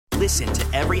Listen to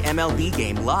every MLB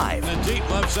game live. In the deep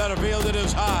left center field, it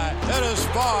is high, it is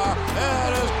far,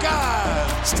 it is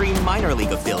gone. Stream minor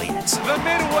league affiliates. The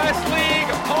Midwest League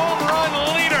home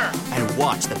run leader. And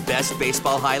watch the best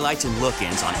baseball highlights and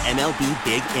look-ins on MLB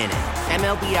Big Inning.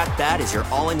 MLB At Bat is your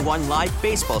all-in-one live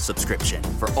baseball subscription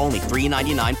for only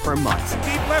 $3.99 per month.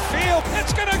 Deep left field,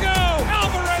 it's gonna go.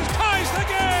 Alvarez ties the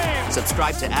game.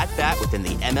 Subscribe to At Bat within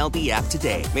the MLB app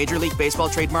today. Major League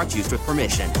Baseball trademarks used with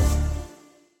permission.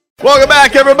 Welcome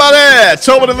back, everybody.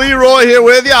 Tobin and Leroy here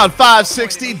with you on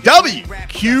 560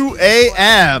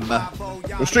 WQAM.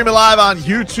 We're streaming live on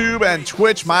YouTube and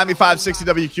Twitch, Miami 560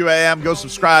 WQAM. Go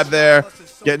subscribe there.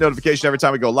 Get notification every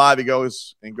time we go live. You go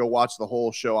watch the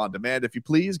whole show on demand if you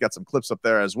please. Got some clips up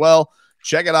there as well.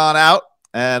 Check it on out.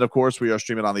 And, of course, we are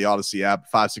streaming on the Odyssey app.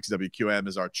 560 WQAM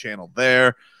is our channel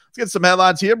there. Let's get some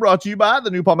headlines here brought to you by the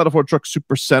new Palmetto Ford Truck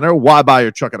Super Center. Why buy your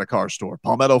truck at a car store?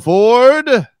 Palmetto Ford.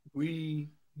 We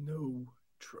know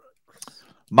trucks.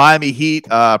 Miami Heat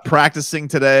practicing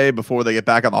today before they get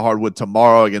back on the hardwood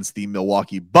tomorrow against the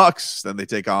Milwaukee Bucks. Then they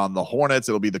take on the Hornets.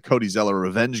 It'll be the Cody Zeller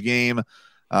revenge game.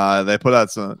 They put out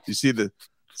some. You see the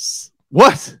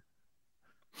what?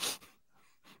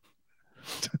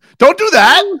 Don't do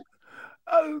that.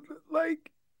 Like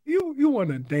you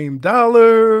want a Dame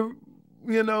Dollar.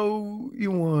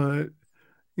 You want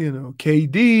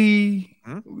KD.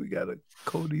 We got a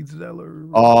Cody Zeller.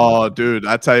 Oh, dude,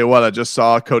 I tell you what, I just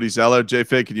saw Cody Zeller.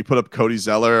 J-Fig, can you put up Cody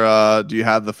Zeller? Do you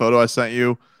have the photo I sent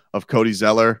you of Cody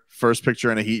Zeller? First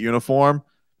picture in a Heat uniform?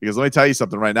 Because let me tell you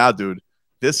something right now, dude.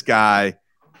 This guy,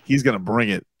 he's going to bring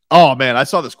it. Oh, man, I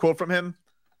saw this quote from him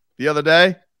the other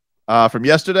day, from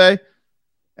yesterday,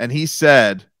 and he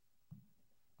said,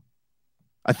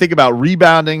 I think about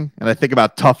rebounding and I think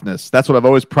about toughness. That's what I've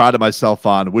always prided myself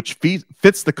on, which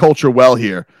fits the culture well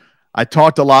here. I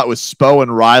talked a lot with Spo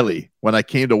and Riley when I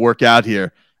came to work out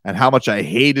here and how much I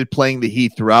hated playing the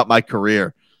Heat throughout my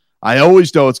career. I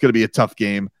always know it's going to be a tough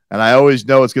game, and I always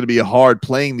know it's going to be hard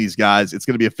playing these guys. It's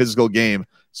going to be a physical game,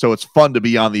 so it's fun to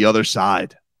be on the other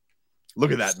side.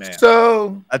 Look at that, man.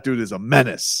 So that dude is a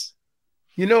menace.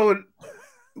 You know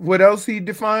what else he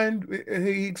explained?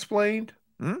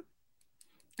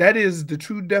 That is the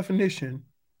true definition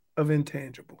of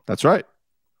intangible. That's right.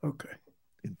 Okay.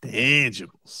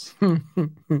 Intangibles.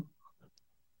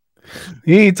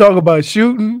 He ain't talking about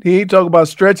shooting. He ain't talking about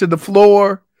stretching the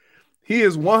floor. He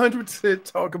is 100%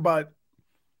 talking about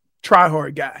try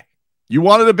hard guy. You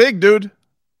wanted a big, dude.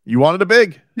 You wanted a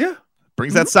big. Yeah.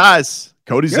 Brings that size.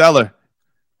 Cody Zeller.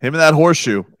 Him and that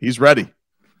horseshoe. He's ready.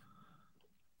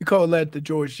 You call that the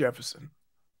George Jefferson.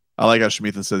 I like how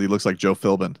Schmeathan says he looks like Joe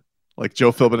Philbin. Like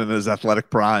Joe Philbin in his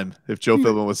athletic prime. If Joe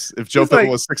Philbin was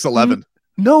 6'11".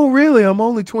 No, really, I'm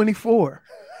only 24.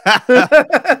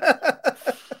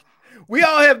 We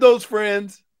all have those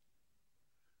friends.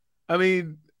 I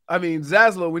mean,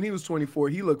 Zaslow, when he was 24,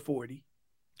 he looked 40.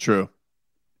 True.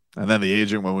 And then the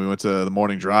agent, when we went to the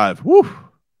morning drive, whoo,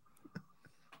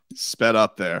 sped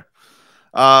up there.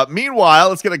 Meanwhile,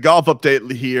 let's get a golf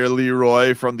update here,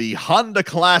 Leroy, from the Honda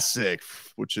Classic,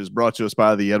 which is brought to us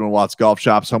by the Edwin Watts Golf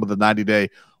Shops, home of the 90-day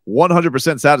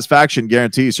 100% satisfaction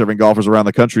guarantee, serving golfers around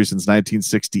the country since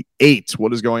 1968.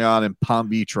 What is going on in Palm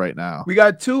Beach right now? We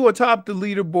got two atop the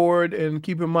leaderboard, and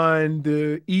keep in mind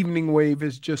the evening wave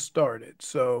has just started.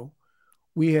 So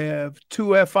we have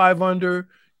two at 5 under,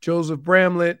 Joseph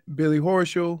Bramlett, Billy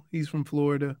Horschel, he's from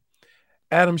Florida.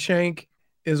 Adam Schenk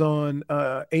is on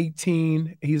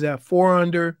 18. He's at 4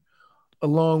 under,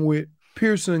 along with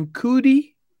Pearson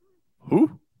Coody.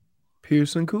 Who?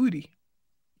 Pearson Coody.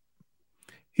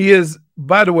 He is,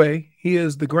 by the way, he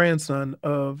is the grandson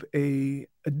of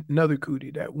another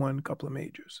Coody that won a couple of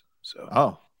majors. So,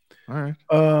 all right.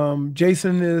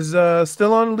 Jason is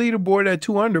still on the leaderboard at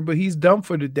 2 under, but he's done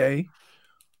for the day.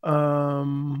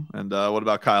 And what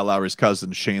about Kyle Lowry's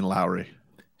cousin, Shane Lowry?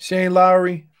 Shane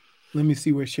Lowry. Let me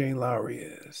see where Shane Lowry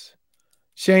is.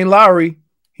 Shane Lowry,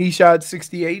 he shot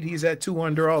 68. He's at 2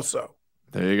 under also.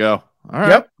 There you go. All right.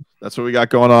 Yep. That's what we got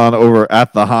going on over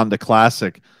at the Honda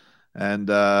Classic. And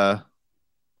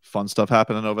fun stuff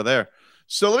happening over there.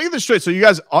 So let me get this straight. So you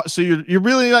guys, you're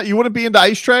really not, you wouldn't be into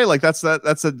Ice Tray? Like that's like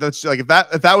if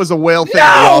that was a whale thing.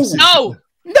 No.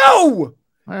 All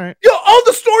right. All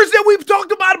the stories that we've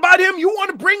talked about him, you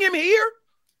want to bring him here?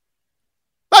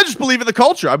 I just believe in the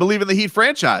culture. I believe in the Heat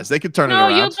franchise. They could turn it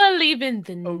around. No, you believe in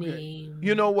the name.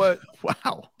 You know what?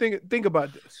 Wow. Think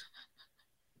about this.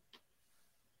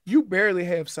 You barely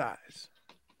have size.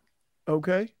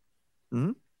 Okay?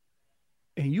 Mm-hmm.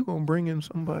 And you gonna bring in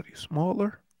somebody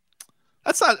smaller?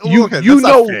 That's not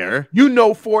not fair. You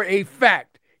know for a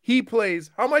fact he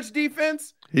plays how much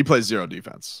defense? He plays 0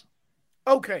 defense.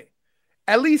 Okay.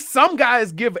 At least some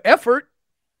guys give effort.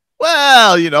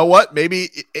 Well, you know what? Maybe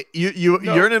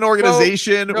you're in an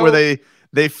organization where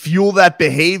they fuel that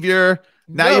behavior.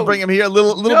 Now you bring them here a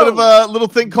little bit of a little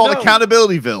thing called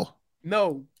accountabilityville.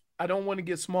 No, I don't want to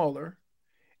get smaller.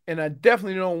 And I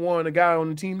definitely don't want a guy on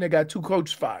the team that got 2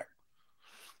 coaches fired.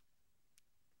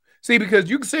 See, because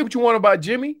you can say what you want about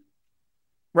Jimmy,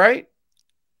 right?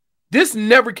 This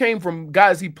never came from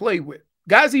guys he played with.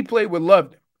 Guys he played with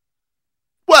loved him.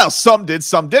 Well, some did,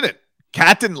 some didn't.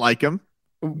 Cat didn't like him.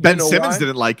 Ben Simmons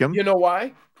didn't like him. You know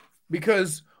why?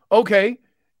 Because, okay,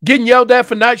 getting yelled at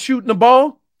for not shooting the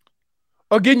ball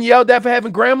or getting yelled at for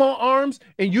having grandma arms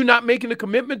and you not making a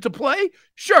commitment to play,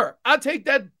 sure, I'll take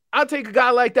that. I'll take a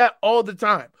guy like that all the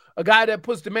time. A guy that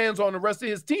puts demands on the rest of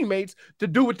his teammates to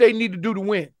do what they need to do to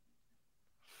win.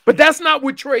 But that's not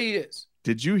what Trey is.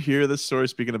 Did you hear this story?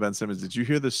 Speaking of Ben Simmons, did you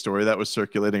hear the story that was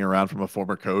circulating around from a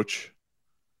former coach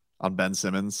on Ben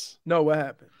Simmons? No, what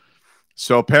happened?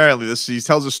 So apparently he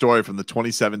tells a story from the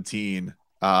 2017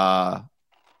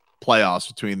 playoffs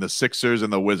between the Sixers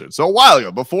and the Wizards. So a while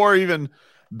ago, before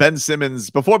Ben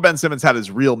Simmons had his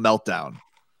real meltdown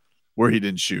where he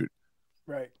didn't shoot.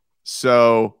 Right.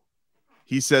 So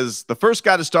he says the first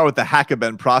guy to start with the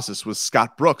hack-a-Ben process was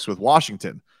Scott Brooks with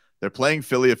Washington. They're playing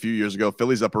Philly a few years ago.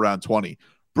 Philly's up around 20.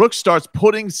 Brooks starts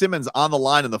putting Simmons on the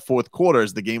line in the fourth quarter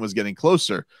as the game was getting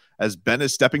closer, as Ben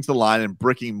is stepping to the line and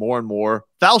bricking more and more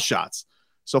foul shots.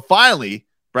 So finally,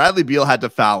 Bradley Beal had to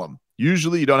foul him.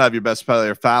 Usually you don't have your best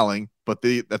player fouling, but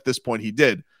at this point he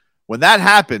did. When that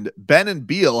happened, Ben and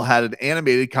Beal had an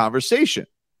animated conversation.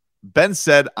 Ben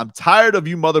said, "I'm tired of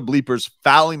you mother bleepers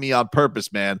fouling me on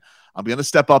purpose, man. I'm going to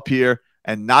step up here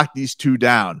and knock these two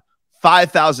down.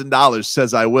 $5,000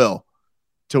 says I will."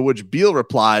 To which Beal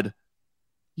replied,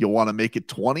 "You want to make it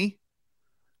 20?"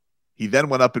 He then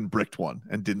went up and bricked one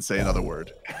and didn't say another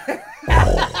word.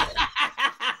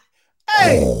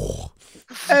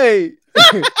 Hey,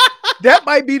 that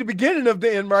might be the beginning of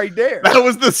the end right there. That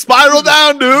was the spiral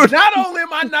down, dude. Not only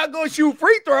am I not going to shoot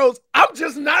free throws, I'm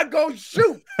just not going to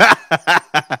shoot.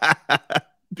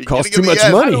 Costs too much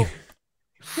money.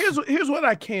 Here's what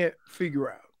I can't figure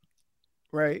out,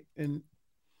 right? And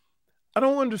I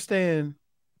don't understand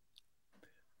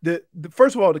the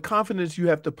first of all, the confidence you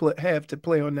have to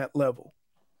play on that level,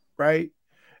 right?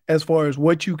 As far as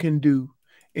what you can do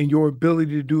and your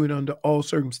ability to do it under all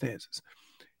circumstances.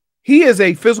 He is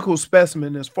a physical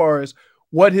specimen as far as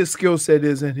what his skill set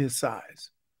is and his size.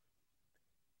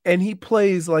 And he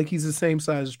plays like he's the same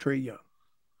size as Trae Young.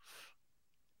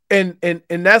 And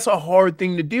that's a hard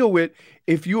thing to deal with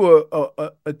if you're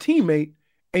a teammate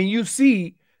and you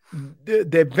see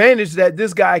the advantage that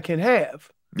this guy can have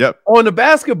on the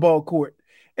basketball court.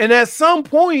 And at some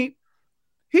point,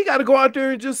 he got to go out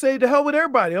there and just say, "To hell with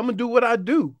everybody. I'm going to do what I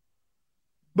do."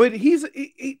 But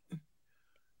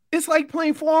it's like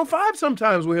playing 4-on-5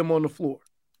 sometimes with him on the floor.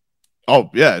 Oh,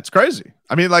 yeah, it's crazy.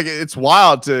 I mean, like, it's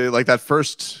wild to, like, that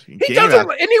first game. And he runs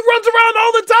around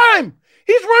all the time.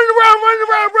 He's running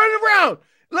around,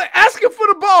 like asking for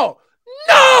the ball.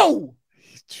 No!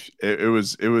 It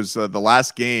was the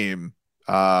last game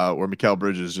where Mikal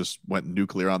Bridges just went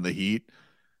nuclear on the Heat.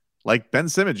 Like Ben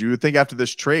Simmons, you would think after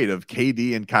this trade of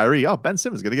KD and Kyrie, oh, Ben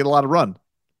Simmons is going to get a lot of run.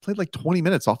 Played like 20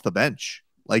 minutes off the bench.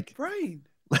 Like, right.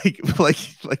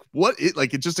 Like what?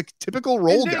 It's just a typical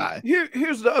role guy.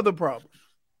 Here's the other problem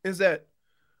is that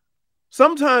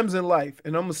sometimes in life,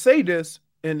 and I'm going to say this,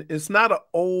 and it's not an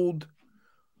old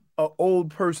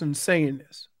person saying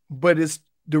this, but it's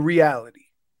the reality.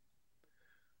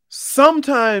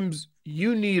 Sometimes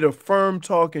you need a firm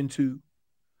talking to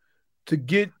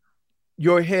get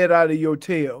your head out of your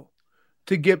tail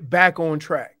to get back on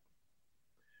track.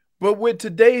 But with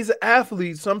today's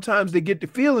athletes, sometimes they get the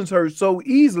feelings hurt so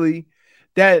easily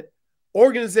that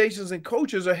organizations and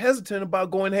coaches are hesitant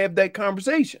about going to have that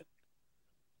conversation.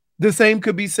 The same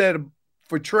could be said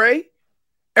for Trey.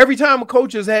 Every time a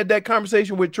coach has had that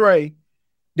conversation with Trey,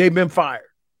 they've been fired.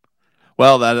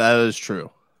 Well, that is true.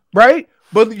 Right?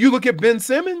 But you look at Ben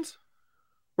Simmons,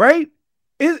 right?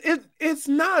 It's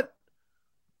not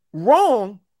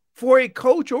wrong for a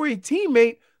coach or a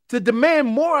teammate to demand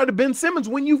more out of Ben Simmons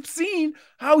when you've seen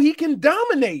how he can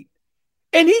dominate.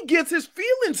 And he gets his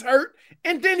feelings hurt,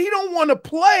 and then he don't want to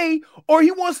play or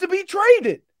he wants to be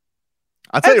traded.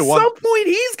 At some point,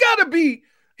 he's got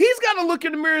to look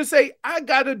in the mirror and say, I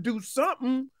got to do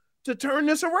something to turn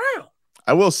this around.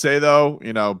 I will say, though,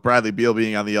 Bradley Beal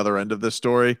being on the other end of this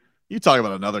story, you talk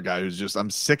about another guy who's just, I'm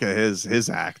sick of his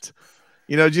act.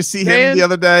 Did you see him the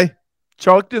other day?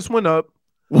 Chalk this one up.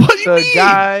 What do you mean? The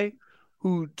guy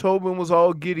who Tobin was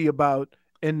all giddy about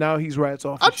and now he's rats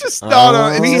off. I'm just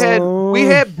not. We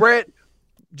had Brett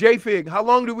J Fig. How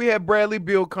long did we have Bradley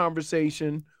Beal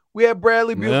conversation? We had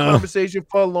Bradley Beal conversation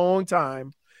for a long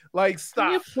time. Like, stop.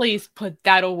 Can you please put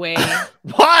that away?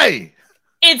 Why?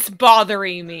 It's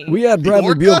bothering me. We had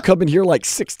Bradley Beal come in here like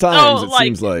 6 times, it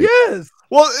seems like. Yes.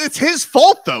 Well, it's his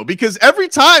fault, though, because every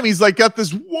time he's like got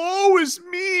this, woe is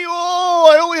me.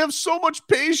 Oh, I only have so much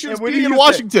patience being in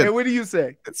Washington. And what do you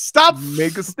say? Stop.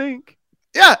 Make a stink.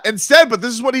 Yeah, instead, but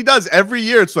this is what he does every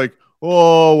year. It's like,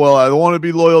 oh, well, I don't want to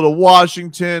be loyal to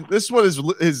Washington. This is what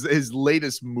his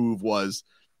latest move was.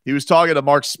 He was talking to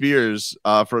Mark Spears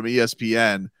from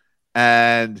ESPN,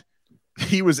 and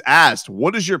he was asked,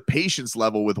 what is your patience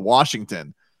level with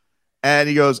Washington? And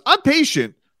he goes, I'm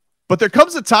patient, but there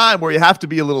comes a time where you have to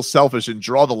be a little selfish and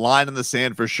draw the line in the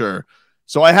sand for sure.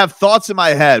 So I have thoughts in my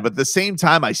head, but at the same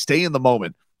time, I stay in the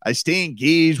moment. I stay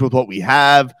engaged with what we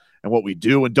have and what we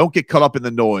do, and don't get caught up in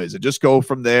the noise, and just go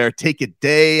from there. Take a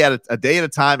day at a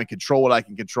time and control what I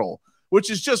can control, which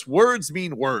is just words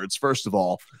mean words, first of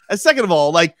all. And second of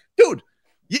all, like, dude,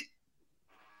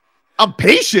 I'm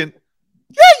patient.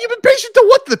 Yeah, you've been patient to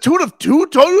what? The tune of two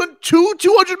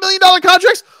 $200 million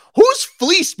contracts? Who's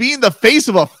fleeced being the face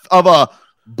of a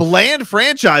bland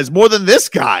franchise more than this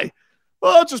guy?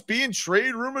 Well, just being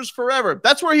trade rumors forever.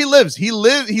 That's where he lives. He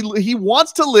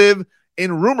wants to live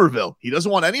in Rumorville. He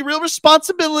doesn't want any real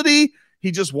responsibility.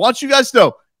 He just wants you guys to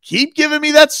know, keep giving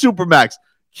me that Supermax.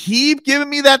 Keep giving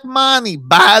me that money,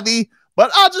 buddy.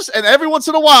 But and every once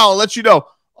in a while, I'll let you know,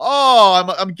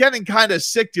 oh, I'm getting kind of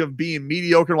sick of being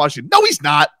mediocre in Washington. No, he's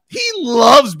not. He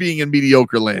loves being in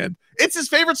mediocre land. It's his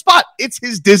favorite spot. It's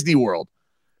his Disney World.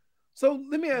 So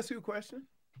let me ask you a question.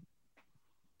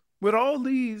 With all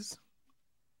these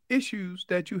issues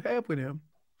that you have with him,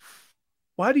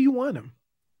 why do you want him?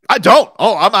 I don't.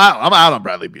 Oh, I'm out. I'm out on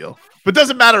Bradley Beal. But it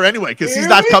doesn't matter anyway because he's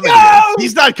not coming here.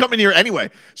 He's not coming here anyway.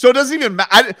 So it doesn't even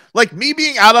matter. Like, me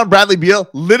being out on Bradley Beal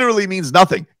literally means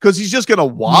nothing because he's just going to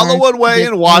wallow away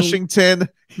in Washington.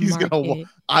 He's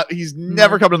he's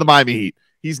never coming to the Miami Heat.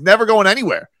 He's never going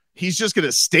anywhere. He's just going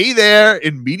to stay there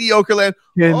in mediocre land.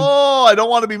 I don't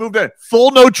want to be moved in.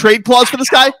 Full no trade clause for this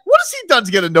guy? What has he done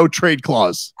to get a no trade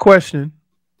clause? Question.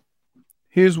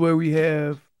 Here's where we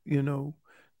have,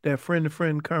 that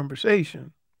friend-to-friend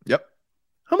conversation. Yep.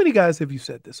 How many guys have you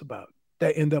said this about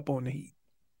that end up on the Heat?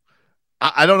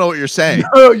 I don't know what you're saying.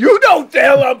 You don't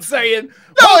tell what I'm saying.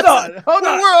 No, hold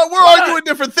on. We're arguing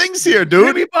different things here, dude.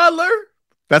 Jimmy Butler?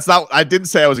 That's not. I didn't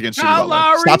say I was against Jimmy Butler.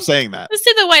 Lowry? Stop saying that. You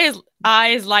see the way his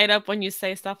eyes light up when you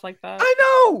say stuff like that? I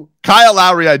know. Kyle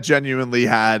Lowry, I genuinely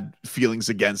had feelings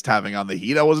against having on the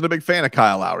Heat. I wasn't a big fan of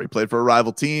Kyle Lowry. Played for a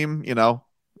rival team, And,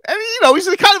 he's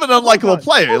kind of an unlikable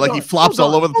player. Like, he flops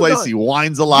all over the place. He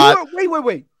whines a lot.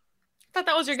 Wait. I thought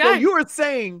that was your guy. So you were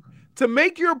saying, to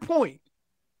make your point,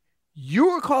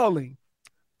 you were calling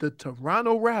the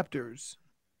Toronto Raptors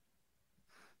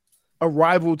a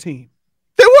rival team.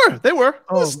 They were.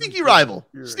 A sneaky rival.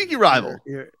 Sneaky rival.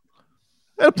 They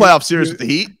had a playoff series with the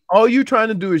Heat. All you trying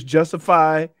to do is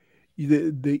justify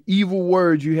the evil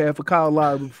words you had for Kyle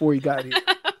Lowry before he got here.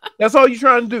 That's all you're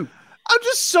trying to do. I'm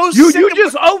just so sick. You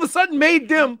just all of a sudden made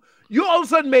them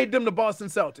the Boston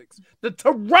Celtics. The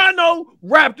Toronto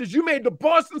Raptors, you made the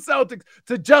Boston Celtics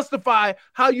to justify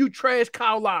how you trash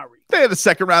Kyle Lowry. They had a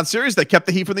second-round series. They kept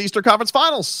the Heat from the Eastern Conference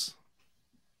Finals.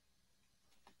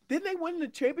 Didn't they win the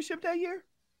championship that year?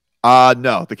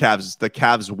 No. The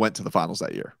Cavs went to the finals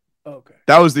that year. Okay.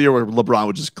 That was the year where LeBron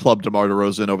would just club DeMar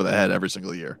DeRozan over the head every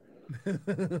single year.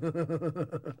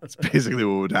 That's basically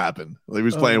what would happen. He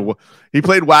was he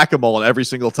played whack-a-mole, and every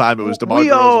single time it was DeMar DeRozan. We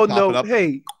all know. Up.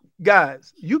 Hey,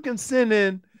 guys, you can send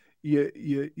in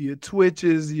your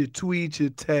Twitches, your tweets, your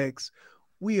texts.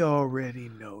 We already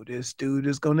know this dude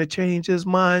is going to change his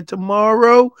mind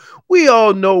tomorrow. We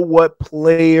all know what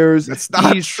players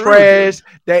he's trash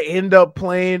that end up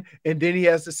playing, and then he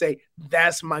has to say,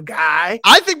 that's my guy.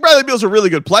 I think Bradley Beal's a really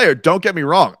good player. Don't get me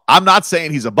wrong. I'm not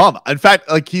saying he's a bum. In fact,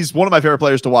 he's one of my favorite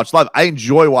players to watch live. I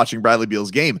enjoy watching Bradley Beal's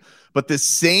game. But the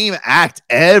same act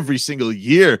every single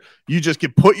year, you just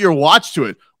can put your watch to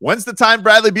it. When's the time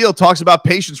Bradley Beal talks about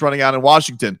patience running out in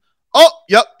Washington? Oh,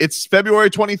 yep, it's February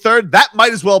 23rd. That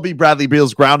might as well be Bradley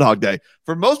Beal's Groundhog Day.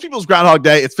 For most people's Groundhog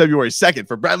Day, it's February 2nd.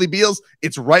 For Bradley Beal's,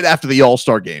 it's right after the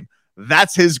All-Star game.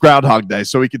 That's his Groundhog Day.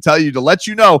 So he can tell you to let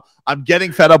you know, I'm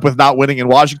getting fed up with not winning in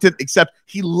Washington, except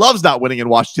he loves not winning in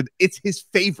Washington. It's his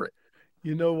favorite.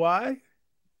 You know why?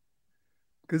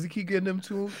 Because he keep getting them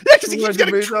to him. Yeah, because he keeps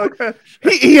getting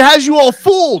he has you all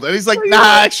fooled. And he's like,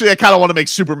 actually, I kind of want to make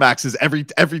Supermaxes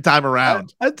every time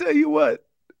around. I tell you what.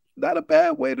 Not a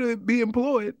bad way to be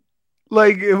employed.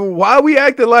 Like, why are we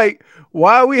acting like,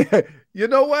 you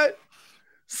know what?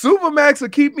 Supermax will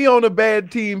keep me on a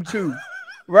bad team too,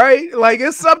 right? Like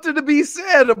it's something to be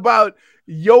said about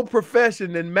your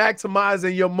profession and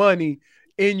maximizing your money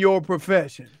in your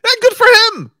profession. Yeah, good for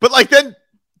him. But like then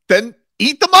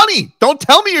eat the money. Don't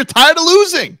tell me you're tired of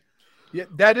losing. Yeah,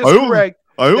 that is correct.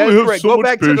 I only have so Go much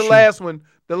back patience. to the last one.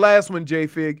 The last one,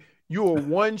 J-Fig. You are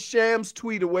one Shams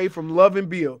tweet away from loving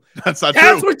Beal. That's not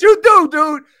That's true. what you do,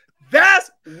 dude. That's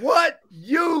what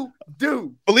you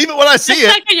do. Believe it when I see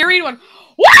it. Second you read one.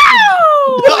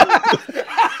 Wow!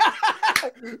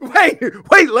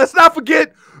 Wait, let's not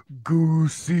forget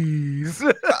Goosies.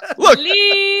 Look,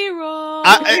 Leroy.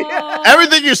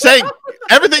 everything you're saying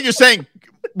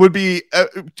would be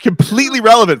completely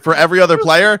relevant for every other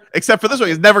player, except for this one.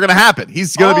 It's never going to happen.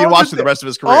 He's going to be in Washington the rest of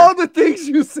his career. All the things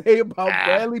you say about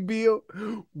Bradley Beal,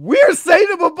 we're saying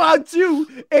them about you,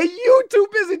 and you too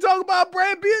busy talking about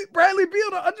Bradley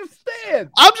Beal to understand.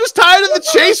 I'm just tired of the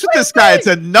chase with this guy. It's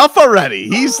enough already.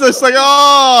 He's just like,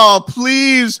 oh,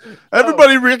 please.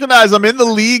 Everybody recognize I'm in the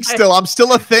league still. I'm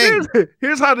still a thing.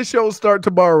 Here's how the show will start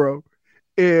tomorrow.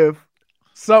 If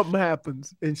something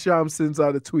happens and Sham sends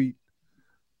out a tweet,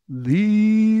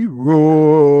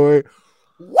 Leroy.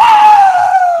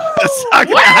 Whoa! That's not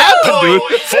going to happen, dude.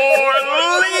 For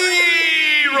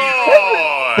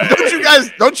Leroy.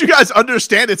 Don't you guys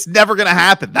understand? It's never going to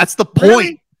happen. That's the point.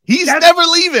 Really? He's never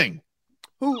leaving.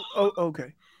 Who? Oh,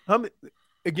 okay.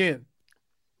 Again,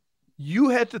 you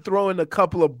had to throw in a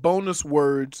couple of bonus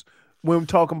words when we're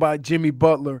talking about Jimmy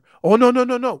Butler. Oh,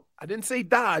 no. I didn't say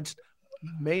dodged.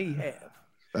 May have.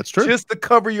 That's true. Just to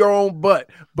cover your own butt.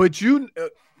 But you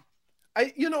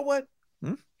know what?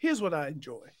 Here's what I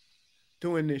enjoy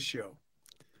doing this show.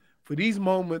 For these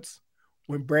moments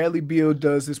when Bradley Beal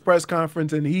does his press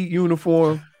conference in Heat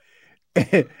uniform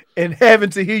and having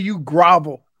to hear you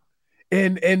grovel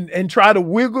and try to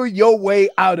wiggle your way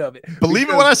out of it. Believe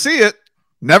it when I see it.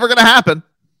 Never going to happen.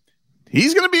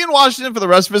 He's going to be in Washington for the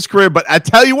rest of his career. But I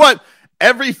tell you what,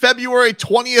 every February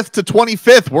 20th to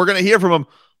 25th, we're going to hear from him.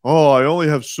 Oh, I only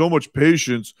have so much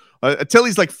patience until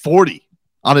he's like 40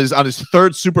 on his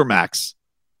third Supermax.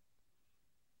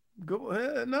 Go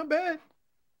ahead. Not bad.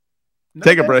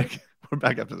 Take a break. We're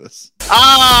back after this.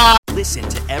 Listen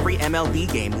to every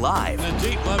MLB game live. In the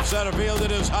deep left center field,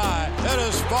 it is high, it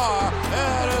is far,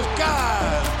 it is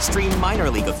God. Stream minor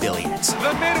league affiliates.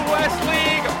 The Midwest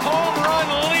League home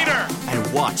run leader.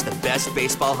 And watch the best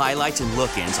baseball highlights and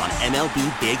look-ins on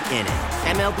MLB Big Inning.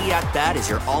 MLB At Bat is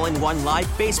your all-in-one live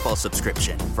baseball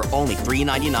subscription for only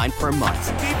 $3.99 per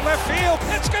month. Deep left field.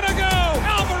 It's going to go.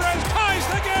 Alvarez ties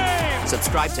the game.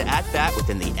 Subscribe to At Bat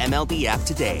within the MLB app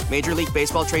today. Major League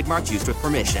Baseball trademarks used with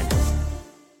permission.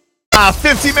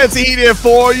 15 minutes of heat here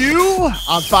for you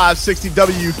on 560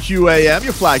 WQAM,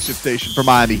 your flagship station for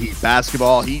Miami Heat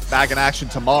basketball. Heat back in action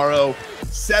tomorrow,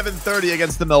 7:30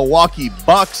 against the Milwaukee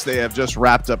Bucks. They have just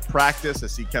wrapped up practice. I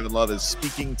see Kevin Love is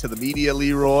speaking to the media,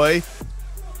 Leroy.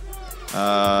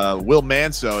 Will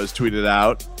Manso has tweeted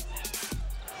out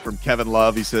from Kevin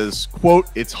Love. He says, quote,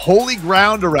 "It's holy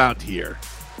ground around here."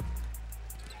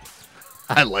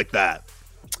 I like that.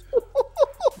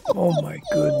 Oh, my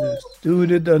goodness.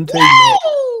 Dude, it doesn't take much.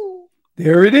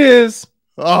 There it is.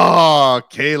 Oh,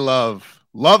 K-Love.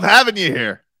 Love having you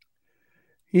here.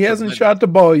 He hasn't shot the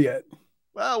ball yet.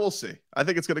 Well, we'll see. I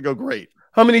think it's going to go great.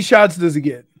 How many shots does he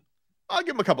get? I'll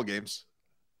give him a couple games.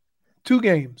 2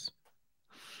 games.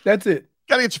 That's it.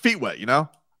 Got to get your feet wet, you know?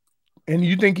 And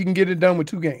you think you can get it done with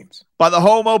 2 games? By the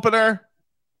home opener,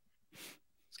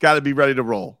 it's got to be ready to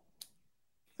roll.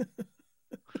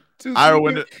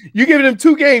 You're giving him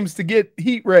 2 games to get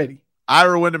Heat ready.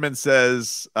 Ira Winderman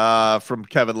says from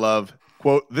Kevin Love,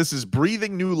 quote, "This is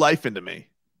breathing new life into me."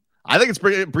 I think it's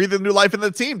breathing new life into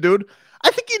the team, dude.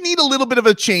 I think you need a little bit of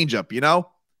a change up, you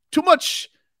know? Too much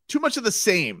of the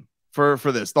same for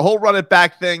this. The whole run it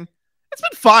back thing, it's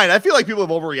been fine. I feel like people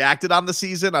have overreacted on the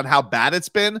season on how bad it's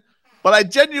been, but I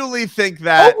genuinely think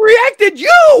that overreacted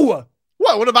you.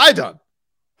 What have I done?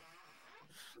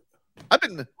 I've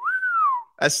been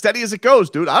as steady as it goes,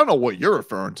 dude. I don't know what you're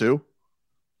referring to.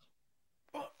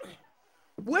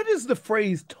 Where does the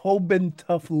phrase Tobin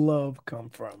Tough Love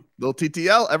come from? Little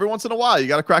TTL, every once in a while, you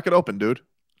got to crack it open, dude.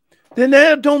 Then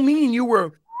that don't mean you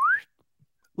were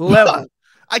level.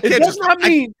 I can't it does just not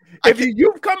mean if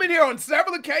you've come in here on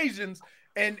several occasions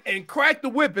and cracked the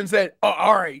whip and said, "Oh,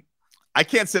 all right." I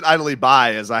can't sit idly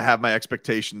by as I have my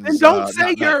expectations. And don't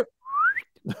say you're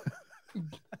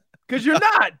because you're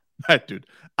not. Right, dude.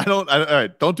 All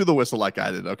right, don't do the whistle like I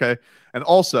did, okay? And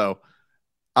also,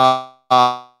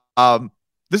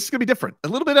 this is gonna be different. A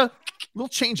little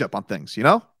change up on things, you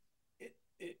know?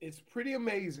 It's pretty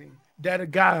amazing that a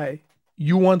guy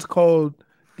you once called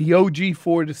the OG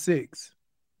 4-6,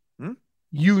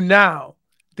 you now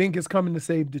think it's coming to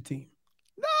save the team?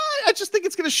 Nah, I just think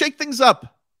it's going to shake things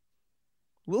up.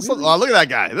 Really? Oh, look at that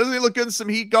guy. Doesn't he look good in some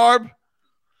Heat garb?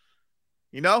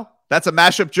 You know, that's a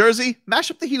mashup jersey.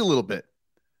 Mash up the Heat a little bit.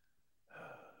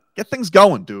 Get things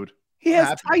going, dude. He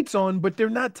has tights on, but they're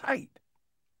not tight.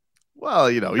 Well,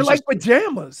 you know, they're like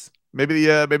pajamas. Maybe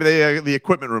the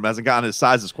equipment room hasn't gotten his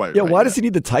sizes quite right. Yeah, why does he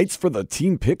need the tights for the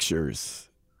team pictures?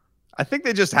 I think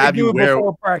they just have you wear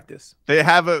before practice. They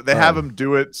have him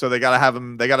do it, so they gotta have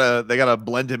him. They gotta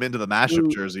blend him into the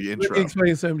mashup jersey intro. Let me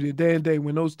explain something to you. Day and day,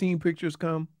 when those team pictures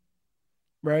come,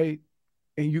 right,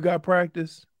 and you got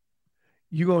practice,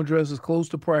 you're gonna dress as close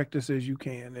to practice as you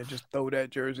can and just throw that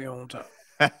jersey on top.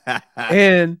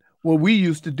 And what we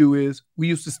used to do is we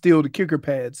used to steal the kicker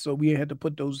pads, so we had to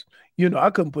put those. You know, I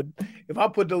couldn't put if I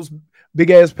put those big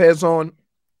ass pads on.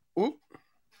 Oops.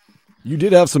 You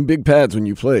did have some big pads when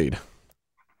you played.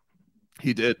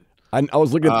 He did. I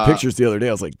was looking at the pictures the other day.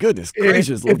 I was like, goodness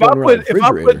gracious! If I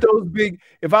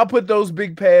put those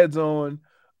big pads on,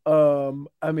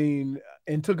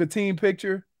 and took a team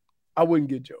picture, I wouldn't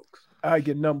get jokes. I'd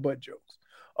get nothing but jokes.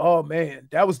 Oh man,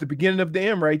 that was the beginning of the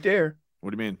end right there. What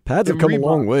do you mean? Pads have come a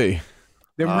long way.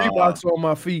 Them Reeboks on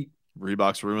my feet.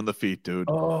 Reeboks ruined the feet, dude.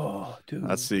 Oh, dude.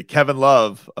 Let's see. Kevin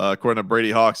Love, according to Brady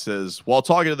Hawk, says, while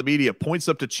talking to the media, points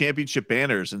up to championship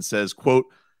banners and says, quote,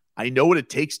 I know what it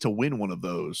takes to win one of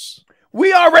those.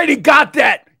 We already got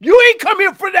that. You ain't come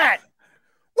here for that.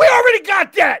 We already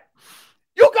got that.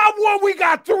 You got one, we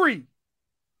got three.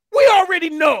 We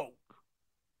already know.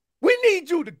 We need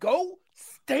you to go,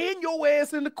 stand your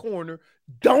ass in the corner,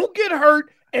 don't get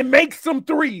hurt, and make some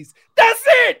threes. That's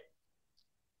it.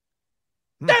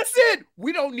 That's it.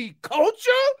 We don't need culture.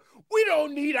 We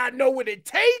don't need I know what it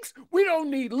takes. We don't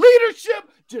need leadership.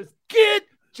 Just get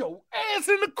your ass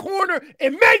in the corner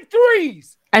and make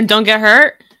threes. And don't get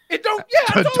hurt. And don't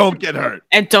get hurt.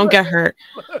 And don't get hurt.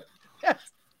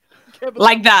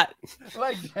 Like that.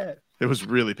 Like that. It was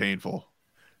really painful.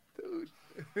 Dude.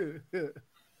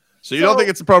 So you don't think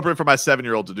it's appropriate for my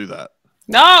 7-year-old to do that?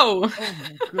 No. Oh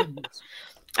my goodness.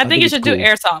 I think you should do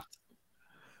airsoft.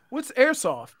 What's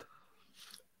airsoft?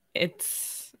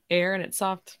 It's air and it's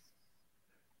soft.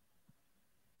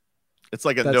 It's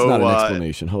like That's not an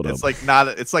explanation. Hold on. It's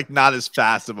like not as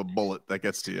fast of a bullet that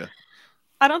gets to you.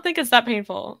 I don't think it's that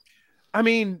painful. I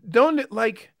mean, don't it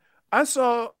like I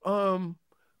saw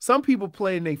some people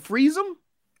play and they freeze them.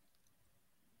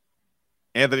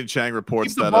 Anthony Chang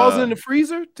reports keep the balls in the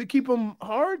freezer to keep them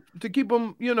hard, to keep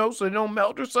them, so they don't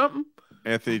melt or something.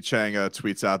 Anthony Chang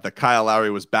tweets out that Kyle Lowry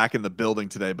was back in the building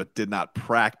today but did not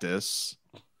practice.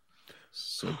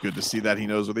 So good to see that he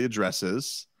knows where the address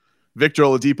is. Victor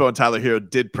Oladipo and Tyler Hero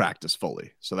did practice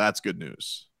fully, so that's good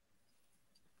news.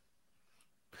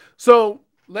 So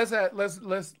let's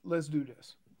do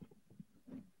this.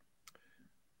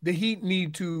 The Heat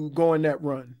need to go on that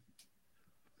run.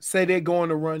 Say they go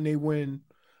on a run, they win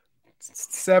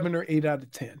 7 or 8 out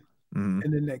of 10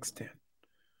 in the next 10.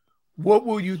 What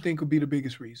will you think would be the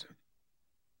biggest reason?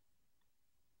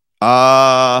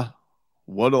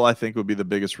 What do I think would be the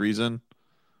biggest reason?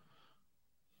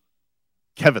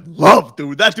 Kevin Love,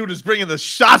 dude. That dude is bringing the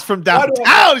shots from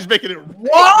downtown. He's making it.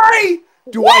 Why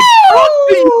do I talk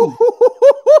to you?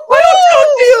 Why don't I talk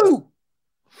to you?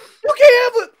 You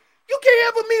can't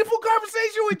have a meaningful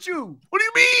conversation with you. What do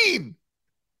you mean?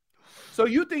 So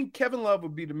you think Kevin Love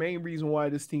would be the main reason why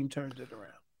this team turns it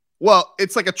around? Well,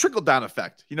 it's like a trickle-down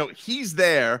effect. He's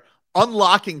there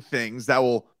unlocking things that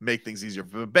will make things easier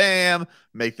for Bam,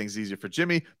 make things easier for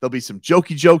Jimmy. There'll be some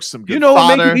jokey jokes, some good fodder.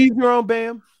 What make it easier on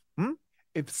Bam?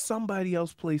 If somebody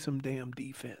else plays some damn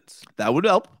defense. That would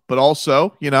help. But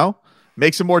also,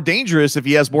 makes him more dangerous if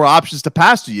he has more options to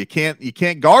pass to you. You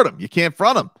can't guard him. You can't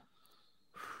front him.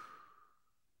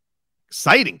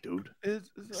 Exciting, dude. It's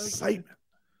like, excitement.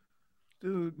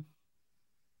 Dude.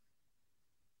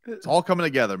 It's all coming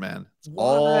together, man. It's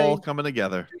all coming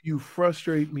together. You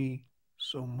frustrate me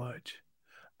so much.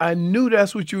 I knew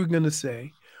that's what you were going to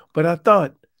say, but I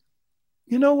thought,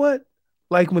 you know what?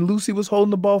 Like when Lucy was holding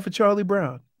the ball for Charlie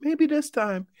Brown. Maybe this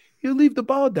time he'll leave the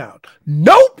ball down.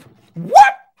 Nope.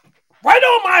 What? Right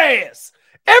on my ass.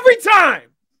 Every time.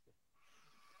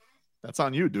 That's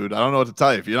on you, dude. I don't know what to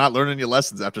tell you. If you're not learning your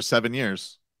lessons after 7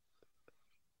 years.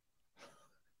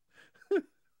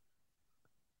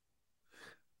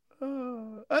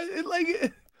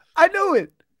 I knew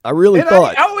it. I really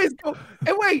thought. I always go,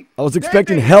 and wait. I was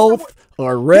expecting health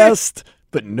or rest,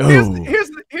 but no.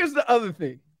 Here's the other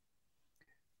thing.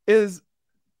 Is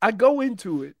I go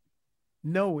into it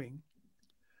knowing,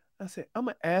 I said, I'm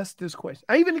going to ask this question.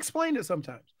 I even explain it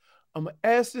sometimes. I'm going to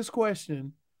ask this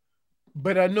question,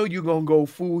 but I know you're going to go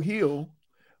full heel.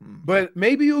 But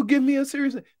maybe you'll give me a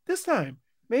serious this time.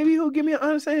 Maybe he'll give me an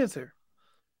honest answer.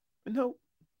 But no,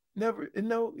 never.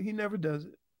 No, he never does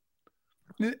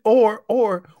it.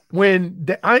 Or when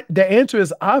the answer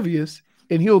is obvious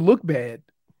and he'll look bad,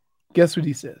 guess what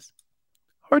he says?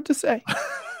 Hard to say.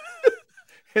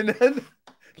 And then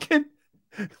can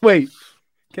I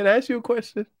ask you a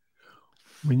question?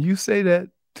 When you say that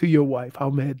to your wife,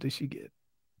 how mad does she get?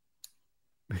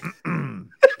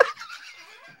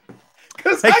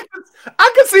 Because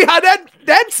I can see how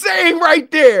that saying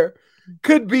right there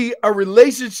could be a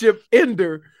relationship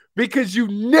ender because you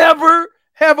never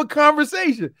have a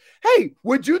conversation. Hey,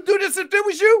 would you do this if it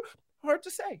was you? Hard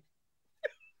to say.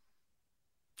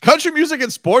 Country music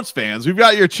and sports fans, we've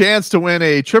got your chance to win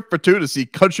a trip for two to see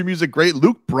country music great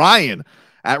Luke Bryan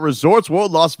at Resorts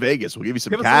World Las Vegas. We'll give you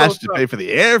some cash to pay for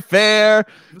the airfare,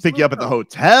 pick you up at the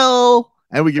hotel,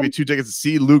 and we give you 2 tickets to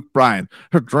see Luke Bryan.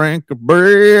 Drink a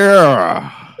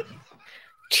beer.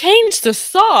 Change the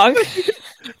song.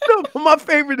 No, my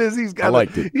favorite is he's got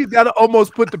to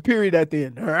almost put the period at the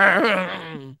end.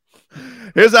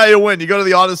 Here's how you win. You go to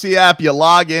the Odyssey app, you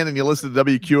log in, and you listen to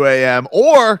WQAM,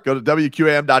 or go to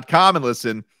WQAM.com and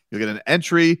listen. You'll get an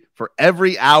entry for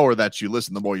every hour that you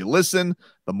listen. The more you listen,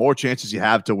 the more chances you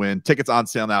have to win. Tickets on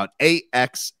sale now at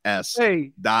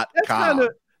AXS.com.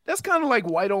 That's kind of like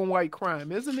white on white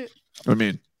crime, isn't it? I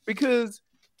mean, because,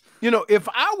 if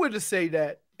I were to say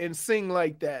that and sing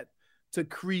like that to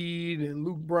Creed and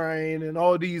Luke Bryan and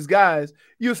all these guys,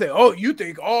 you say, oh, you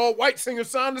think all white singers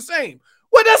sound the same.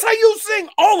 Well, that's how you sing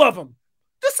all of them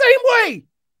the same way.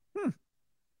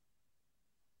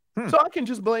 So I can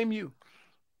just blame you.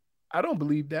 I don't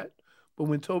believe that. But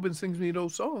when Tobin sings me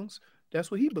those songs,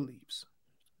 that's what he believes,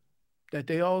 that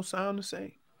they all sound the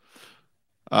same.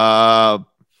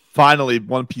 Finally,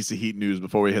 one piece of Heat news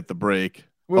before we hit the break.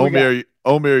 Omer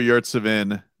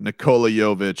Yurtseven, Nikola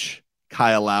Jovic,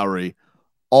 Kyle Lowry,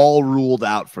 all ruled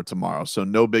out for tomorrow. So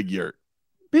no Big Yurt.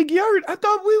 Big Yurt? I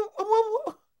thought we...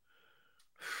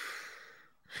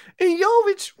 And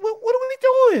Jovic, what are we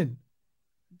doing?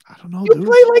 I don't know, You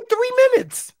play like 3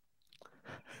 minutes.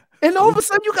 And all of a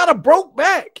sudden you got a broke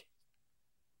back.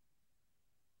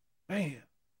 Man,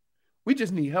 we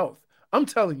just need health. I'm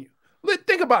telling you.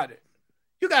 Think about it.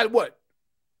 You got what?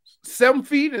 7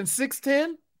 feet and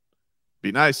 6'10"?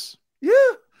 Be nice. Yeah.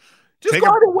 Just go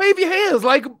out and wave your hands.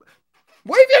 Wave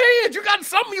your hands. You got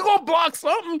something. You're going to block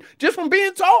something just from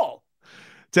being tall.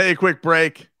 Take a quick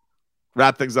break.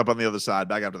 Wrap things up on the other side.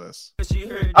 Back after this.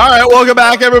 All right, welcome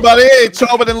back, everybody.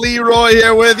 Tobin and Leroy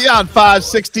here with you on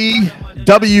 560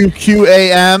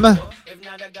 WQAM.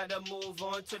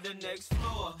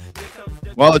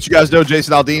 Well, I'll let you guys know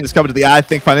Jason Aldean is coming to the I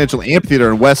Think Financial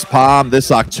Amphitheater in West Palm this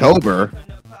October.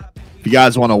 If you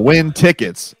guys want to win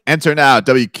tickets, enter now at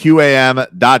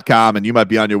WQAM.com, and you might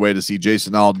be on your way to see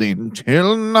Jason Aldean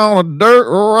chilling on a dirt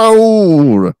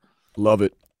road. Love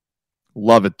it.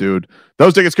 Love it, dude.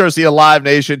 Those tickets courtesy of Live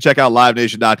Nation. Check out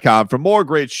livenation.com for more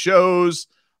great shows.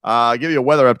 Give you a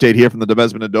weather update here from the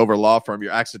DeBesman and Dover Law Firm,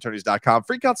 your accidentattorneys.com.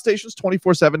 Free consultations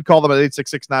 24/7. Call them at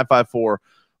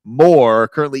 866-954-MORE.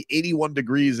 Currently 81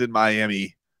 degrees in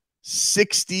Miami.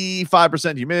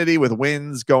 65% humidity with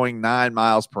winds going 9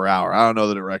 miles per hour. I don't know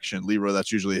the direction. Leroy,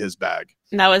 that's usually his bag.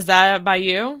 Now, is that by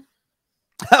you?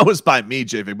 That was by me,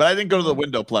 JV, but I didn't go to the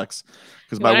Windowplex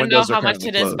because my windows are currently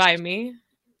closed. How much it is by me?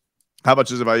 How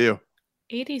much is it by you?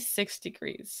 86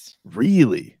 degrees.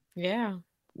 Really? Yeah.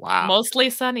 Wow.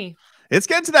 Mostly sunny. It's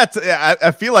getting to that.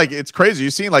 I feel like it's crazy.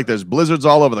 You've seen like there's blizzards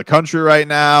all over the country right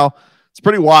now. It's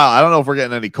pretty wild. I don't know if we're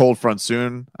getting any cold front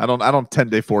soon. I don't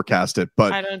 10-day forecast it,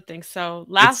 but I don't think so.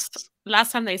 Last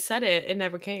time they said it, it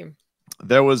never came.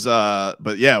 There was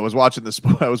but yeah, I was watching this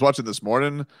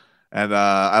morning, and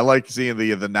I like seeing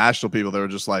the national people. They were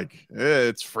just like,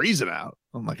 it's freezing out.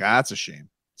 I'm like, that's a shame.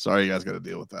 Sorry, you guys got to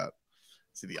deal with that.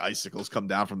 See the icicles come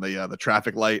down from the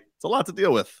traffic light. It's a lot to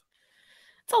deal with.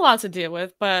 It's a lot to deal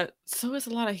with, but so is a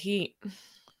lot of heat.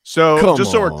 So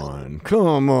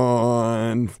come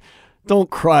on.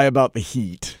 Don't cry about the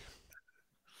heat.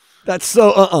 That's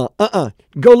so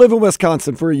Go live in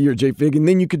Wisconsin for a year, J Fig, and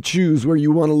then you could choose where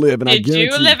you want to live. And Did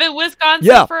you live in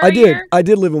Wisconsin for a year? Yeah, I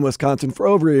did live in Wisconsin for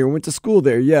over a year. Went to school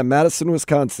there. Yeah, Madison,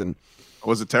 Wisconsin.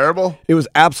 Was it terrible? It was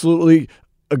absolutely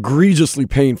egregiously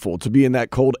painful to be in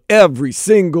that cold every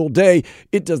single day.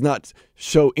 It does not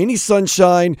show any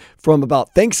sunshine from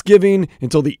about Thanksgiving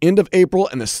until the end of April,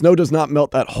 and the snow does not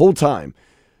melt that whole time.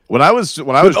 When I was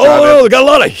driving, we got a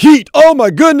lot of heat. Oh my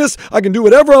goodness, I can do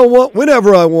whatever I want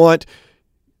whenever I want.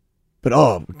 But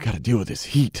we got to deal with this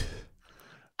heat.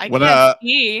 I can't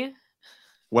ski.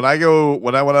 when I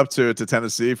went up to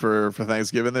Tennessee for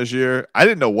Thanksgiving this year, I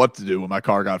didn't know what to do when my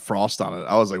car got frost on it.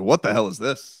 I was like, what the hell is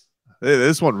this?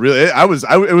 This one really, it was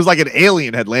like an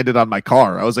alien had landed on my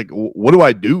car. I was like, what do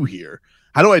I do here?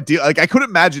 How do I deal? Like, I couldn't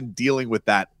imagine dealing with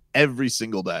that every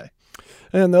single day.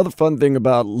 And the other fun thing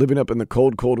about living up in the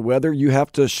cold, cold weather, you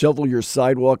have to shovel your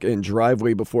sidewalk and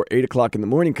driveway before 8 o'clock in the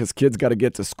morning because kids got to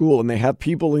get to school. And they have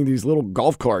people in these little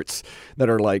golf carts that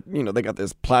are like, they got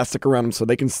this plastic around them so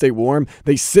they can stay warm.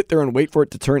 They sit there and wait for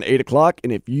it to turn 8 o'clock.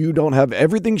 And if you don't have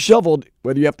everything shoveled,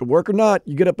 whether you have to work or not,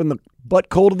 you get up in the butt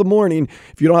cold of the morning.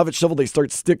 If you don't have it shoveled, they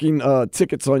start sticking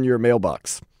tickets on your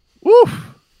mailbox. Woo!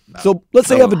 So let's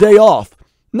say you have a day off.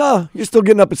 Nah, you're still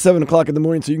getting up at 7 o'clock in the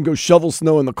morning so you can go shovel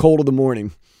snow in the cold of the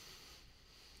morning.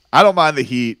 I don't mind the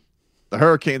heat. The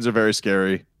hurricanes are very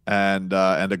scary, and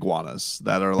iguanas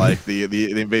that are like the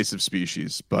invasive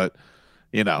species. But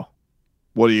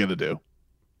what are you gonna do?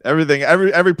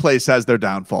 Every place has their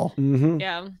downfall. Mm-hmm.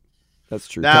 Yeah, that's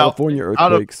true. Now, California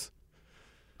earthquakes.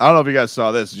 I don't know if you guys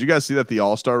saw this. Did you guys see that the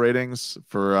All-Star ratings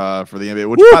for the NBA?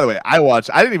 Which, by the way, I watched.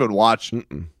 I didn't even watch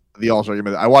the All-Star game.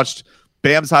 I watched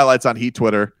Bam's highlights on Heat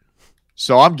Twitter.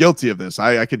 So I'm guilty of this.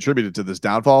 I contributed to this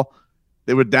downfall.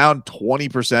 They were down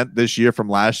 20% this year from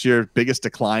last year. Biggest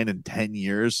decline in 10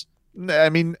 years. I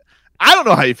mean, I don't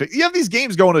know how you fix it. You have these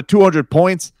games going to 200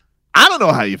 points. I don't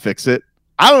know how you fix it.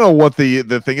 I don't know what the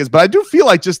thing is, but I do feel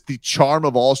like just the charm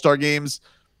of All-Star games,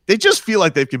 they just feel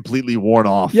like they've completely worn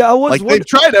off. Yeah, they've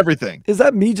tried everything. Is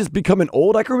that me just becoming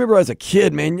old? I can remember as a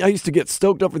kid, man, I used to get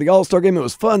stoked up for the All-Star game. It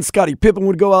was fun. Scottie Pippen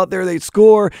would go out there. They'd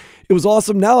score. It was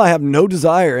awesome. Now I have no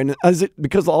desire. And is it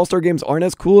because the All-Star games aren't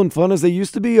as cool and fun as they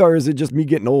used to be, or is it just me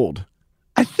getting old?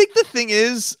 I think the thing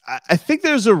is, I think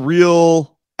there's a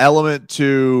real element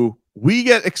to we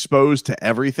get exposed to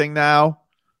everything now.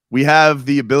 We have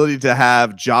the ability to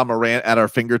have Ja Morant at our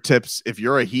fingertips. If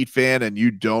you're a Heat fan and you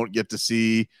don't get to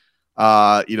see,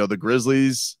 the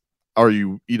Grizzlies, or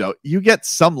you get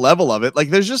some level of it. Like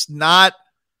there's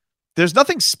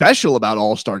nothing special about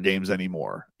All-Star games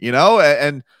anymore,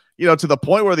 and to the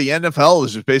point where the NFL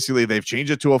is just basically they've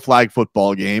changed it to a flag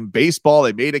football game. Baseball,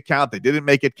 they made it count. They didn't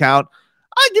make it count.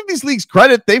 I give these leagues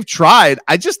credit. They've tried.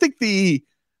 I just think the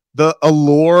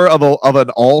allure of an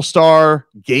All-Star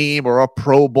game or a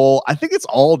Pro Bowl, I think it's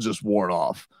all just worn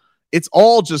off. It's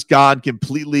all just gone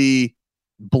completely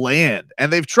bland,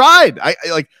 and they've tried. I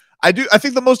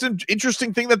think the most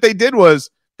interesting thing that they did was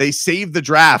they saved the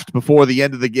draft before the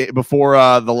end of the game, before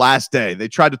the last day. They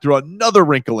tried to throw another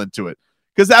wrinkle into it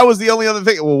because that was the only other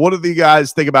thing. Well, what do the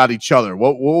guys think about each other?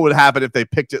 What would happen if they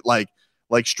picked it like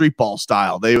street ball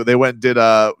style? They went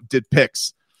and did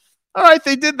picks. All right,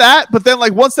 they did that, but then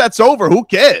once that's over, who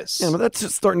cares? Yeah, but that's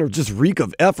just starting to just reek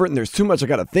of effort, and there's too much I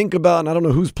got to think about, and I don't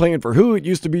know who's playing for who. It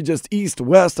used to be just East,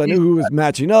 West. I knew who was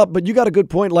matching up, but you got a good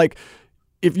point.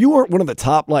 If you weren't one of the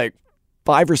top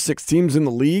 5 or 6 teams in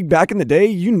the league back in the day,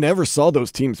 you never saw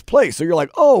those teams play. So you're like,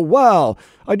 oh, wow,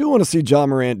 I do want to see Ja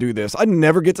Morant do this. I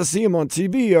never get to see him on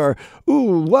TV. Or,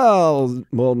 ooh, wow.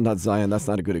 Well, not Zion. That's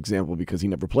not a good example because he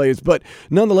never plays. But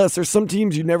nonetheless, there's some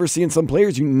teams you never see and some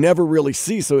players you never really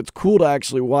see. So it's cool to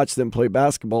actually watch them play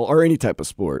basketball or any type of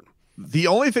sport. The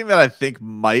only thing that I think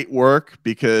might work,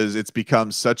 because it's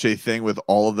become such a thing with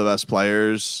all of the best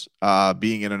players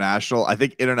being international, I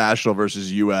think international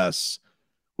versus U.S.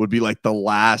 would be the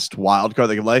last wild card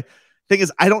they can play. Thing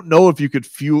is, I don't know if you could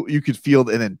field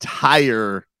an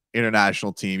entire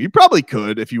international team. You probably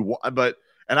could if you want,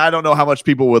 and I don't know how much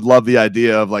people would love the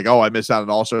idea of I missed out on an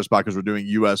all-star spot because we're doing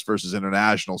U.S. versus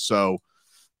international. So,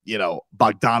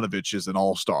 Bogdanovich is an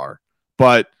all-star,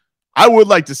 but I would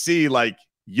like to see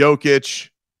Jokic,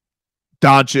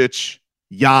 Doncic,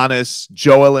 Giannis,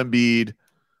 Joel Embiid.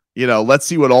 Let's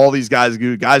see what all these guys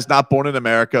do. Guys not born in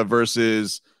America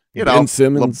versus Ben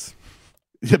Simmons.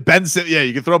 Ben Simmons. Yeah,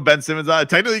 you can throw Ben Simmons on.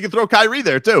 Technically, you can throw Kyrie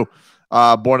there too.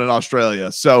 Born in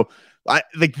Australia. So I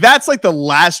think that's the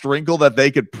last wrinkle that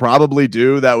they could probably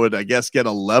do that would, I guess, get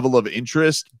a level of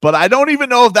interest. But I don't even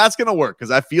know if that's going to work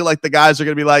because I feel like the guys are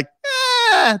going to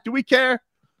be do we care?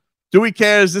 Do we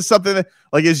care? Is this something that,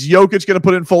 is Jokic going to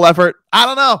put in full effort? I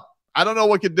don't know. I don't know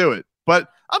what could do it, but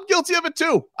I'm guilty of it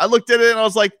too. I looked at it and I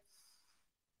was like,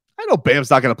 I know Bam's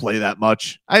not going to play that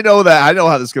much. I know that. I know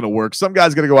how this is going to work. Some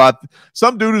guy's going to go out.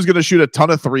 Some dude who's going to shoot a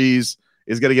ton of threes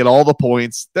is going to get all the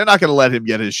points. They're not going to let him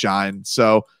get his shine.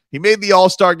 So he made the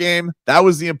All-Star game. That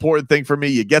was the important thing for me.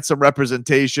 You get some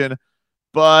representation,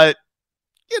 but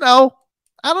I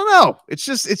don't know. It's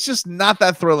just not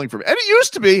that thrilling for me. And it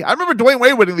used to be. I remember Dwayne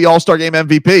Wade winning the All-Star game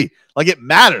MVP. It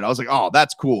mattered. I was like, oh,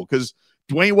 that's cool because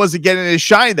Dwayne wasn't getting his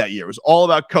shine that year. It was all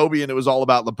about Kobe and it was all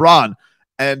about LeBron.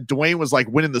 and Dwayne was like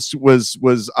winning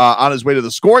was on his way to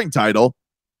the scoring title.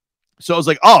 So I was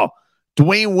like, oh,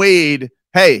 Dwayne Wade.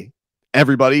 Hey,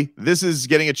 everybody, this is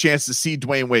getting a chance to see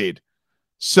Dwayne Wade.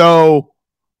 So,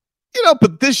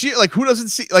 but this year, like, who doesn't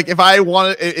see, like,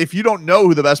 if you don't know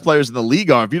who the best players in the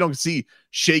league are, if you don't see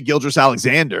Shea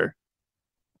Gilgeous-Alexander,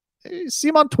 you see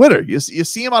him on Twitter. You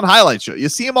see him on highlight show. You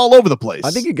see him all over the place.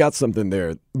 I think you got something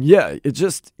there. Yeah,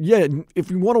 if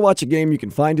you want to watch a game, you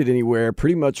can find it anywhere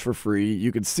pretty much for free.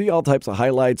 You can see all types of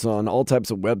highlights on all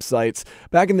types of websites.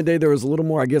 Back in the day, there was a little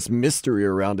more, I guess, mystery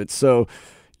around it. So,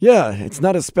 yeah, it's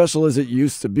not as special as it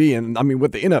used to be. And, I mean,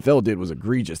 what the NFL did was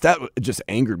egregious. That just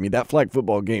angered me. That flag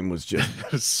football game was just...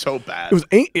 It was so bad.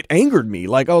 It angered me.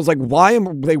 Like, I was like, why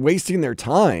are they wasting their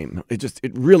time? It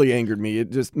really angered me.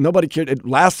 Nobody cared. It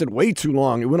lasted way too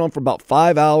long. It went on for about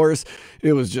 5 hours.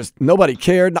 It was just, nobody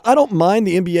cared. I don't mind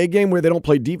the NBA game where they don't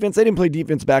play defense. They didn't play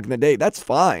defense back in the day. That's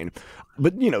fine.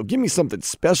 But, give me something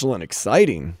special and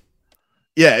exciting.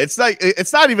 Yeah, it's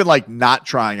not even like not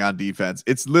trying on defense.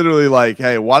 It's literally like,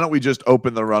 hey, why don't we just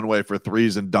open the runway for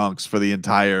threes and dunks for the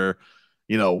entire,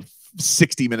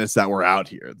 60 minutes that we're out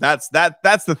here. That's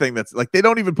the thing that's like, they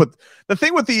don't even put the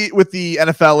thing with the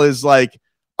NFL is like,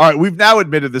 all right, we've now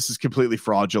admitted this is completely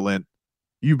fraudulent.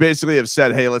 You basically have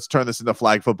said, hey, let's turn this into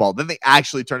flag football. Then they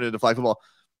actually turn it into flag football.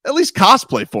 At least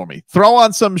cosplay for me. Throw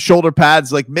on some shoulder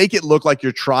pads, like make it look like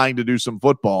you're trying to do some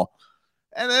football.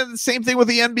 And then the same thing with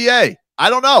the NBA. I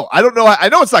don't know. I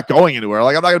know it's not going anywhere.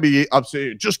 Like, I'm not going to be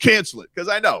upset. Just cancel it because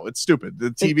I know it's stupid.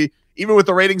 The TV, even with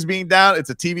the ratings being down,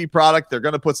 it's a TV product. They're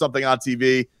going to put something on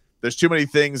TV. There's too many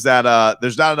things that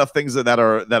there's not enough things that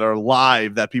are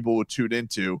live that people would tune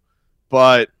into.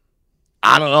 But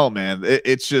I don't know, man.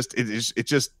 It's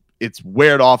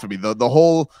weird off of me. The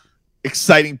whole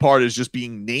exciting part is just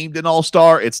being named an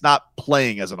all-star. It's not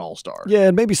playing as an all-star. Yeah,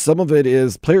 and maybe some of it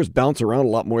is players bounce around a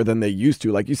lot more than they used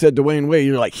to. Like you said, Dwayne Wade,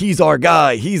 you're like, he's our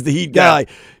guy. He's the Heat guy.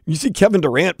 You see Kevin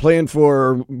Durant playing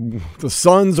for the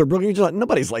Suns or Brooklyn. You're like,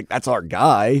 nobody's like, that's our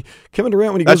guy. Kevin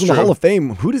Durant, when he goes in the Hall of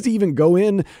Fame, who does he even go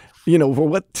in? For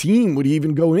what team would he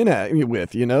even go in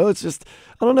with? It's just,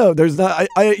 I don't know. There's not,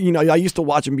 I used to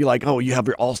watch and be like, oh, you have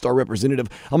your all-star representative.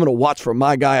 I'm going to watch for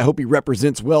my guy. I hope he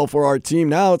represents well for our team.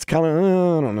 Now it's kind of,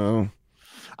 I don't know.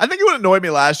 I think what annoyed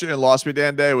me last year and lost me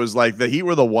Dan Day was like the Heat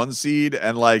were the 1 seed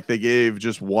and like they gave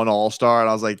just one all-star. And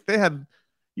I was like, they had,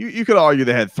 you could argue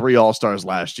they had 3 all-stars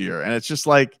last year. And it's just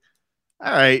like,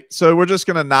 all right, so we're just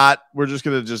going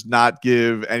to not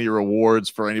give any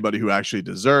rewards for anybody who actually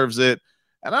deserves it.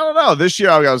 And I don't know. This year,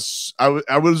 I was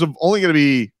only going to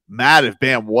be mad if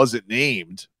Bam wasn't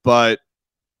named, but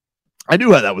I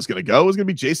knew how that was going to go. It was going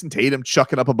to be Jason Tatum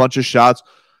chucking up a bunch of shots.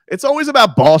 It's always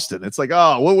about Boston. It's like,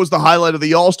 oh, what was the highlight of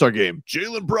the All-Star game?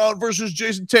 Jaylen Brown versus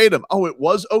Jason Tatum. Oh, it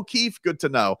was O'Keefe. Good to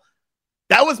know.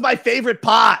 That was my favorite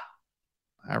pot.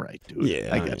 All right, dude. Yeah,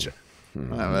 I get you.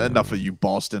 Enough of you,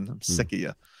 Boston. I'm sick of you.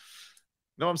 You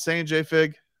know what I'm saying,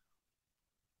 J-Fig?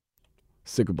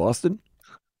 Sick of Boston?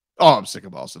 Oh, I'm sick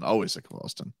of Boston. Always sick of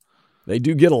Boston. They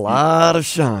do get a lot of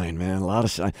shine, man. A lot of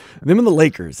shine. And them and the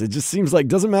Lakers, it just seems like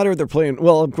doesn't matter if they're playing.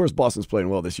 Well, of course, Boston's playing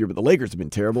well this year, but the Lakers have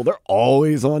been terrible. They're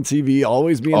always on TV,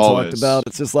 always being talked about.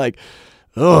 It's just like,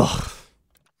 ugh.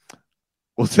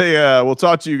 We'll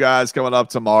talk to you guys coming up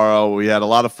tomorrow. We had a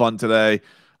lot of fun today.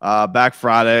 Back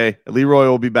Friday. Leroy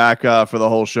will be back for the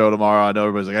whole show tomorrow. I know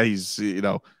everybody's like, hey, he's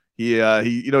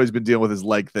he's been dealing with his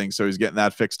leg thing, so he's getting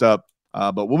that fixed up.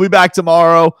 But we'll be back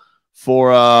tomorrow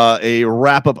for a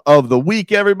wrap-up of the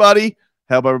week, everybody.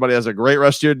 Hope everybody has a great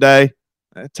rest of your day.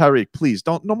 Tyreek, please,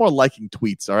 no more liking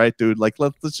tweets, all right, dude? Like,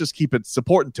 let's just keep it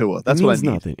supporting Tua. That's what I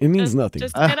need. Nothing. It means nothing.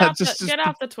 Just get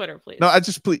off the Twitter, please. No,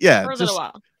 please, yeah. For a little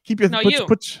while. Keep your,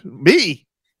 me?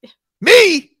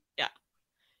 Yeah.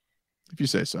 If you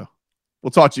say so.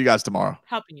 We'll talk to you guys tomorrow.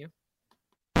 Helping you.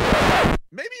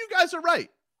 Maybe you guys are right.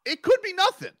 It could be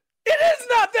nothing. It is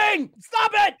nothing.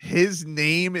 Stop it. His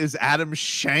name is Adam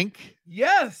Schenk.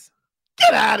 Yes.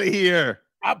 Get out of here.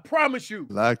 I promise you.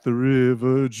 Like the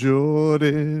River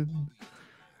Jordan.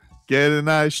 Get a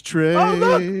nice trade. Oh,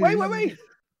 look. Wait.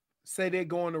 Say they're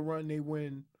going to run. They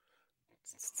win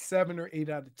 7 or 8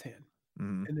 out of 10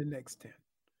 in the next 10.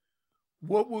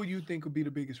 What will you think would be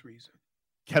the biggest reason?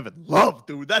 Kevin Love,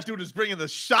 dude. That dude is bringing the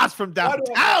shots from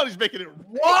downtown. He's making it.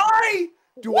 Why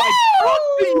do I talk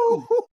to you?